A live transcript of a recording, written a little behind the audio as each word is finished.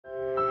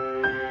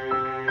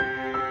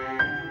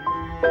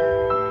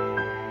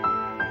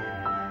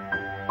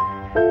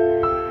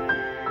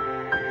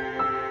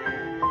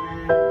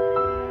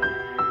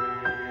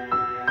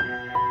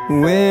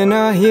When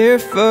I hear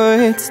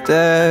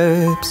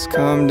footsteps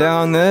come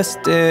down the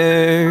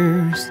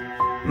stairs,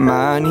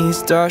 my knees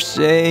start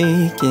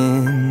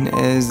shaking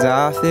as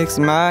I fix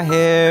my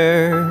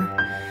hair.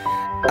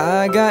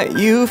 I got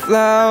you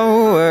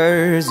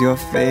flowers, your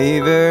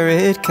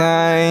favorite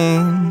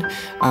kind.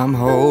 I'm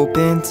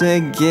hoping to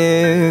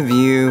give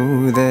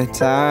you the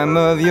time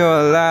of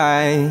your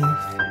life.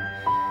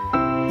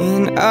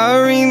 And I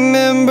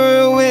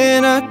remember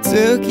when I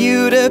took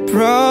you to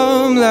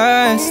prom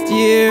last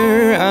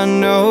year. I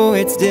know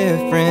it's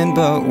different,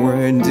 but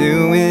we're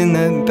doing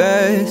the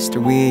best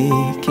we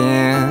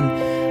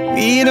can.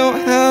 We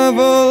don't have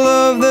all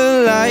of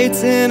the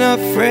lights and our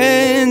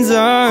friends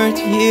aren't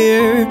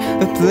here.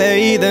 But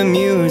play the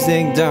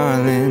music,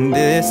 darling,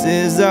 this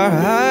is our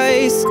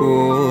high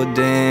school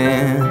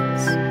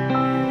dance.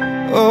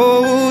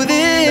 Oh,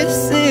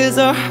 this is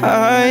our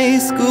high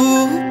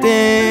school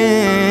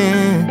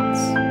dance.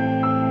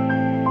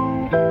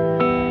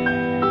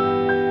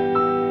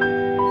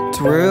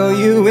 Twirl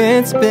you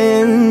and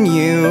spin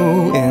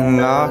you and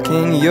lock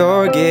in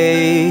your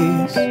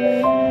gaze.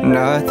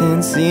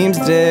 Nothing seems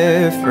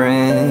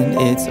different,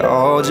 it's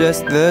all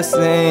just the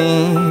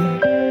same.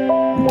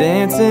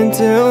 Dancing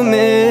till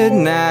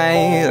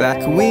midnight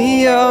like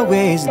we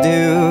always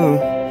do,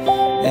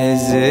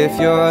 as if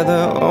you're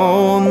the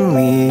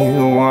only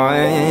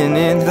one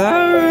in the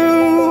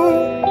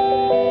room.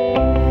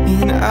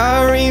 And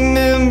I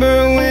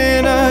remember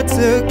when I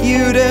took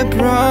you to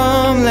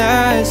prom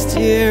last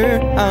year.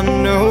 I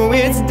know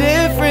it's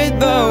different,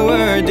 but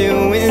we're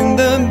doing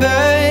the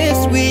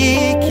best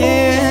we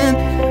can.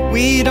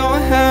 We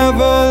don't have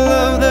all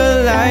of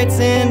the lights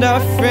and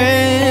our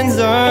friends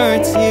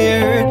aren't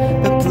here.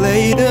 But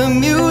play the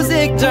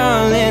music,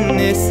 darling,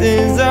 this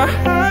is our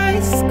high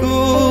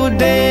school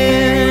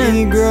dance.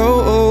 When we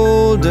grow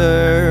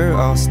older,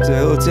 I'll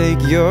still take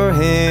your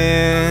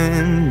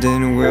hand,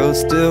 and we'll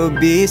still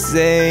be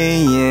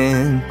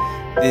saying,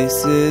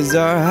 this is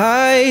our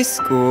high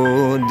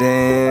school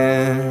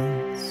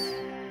dance.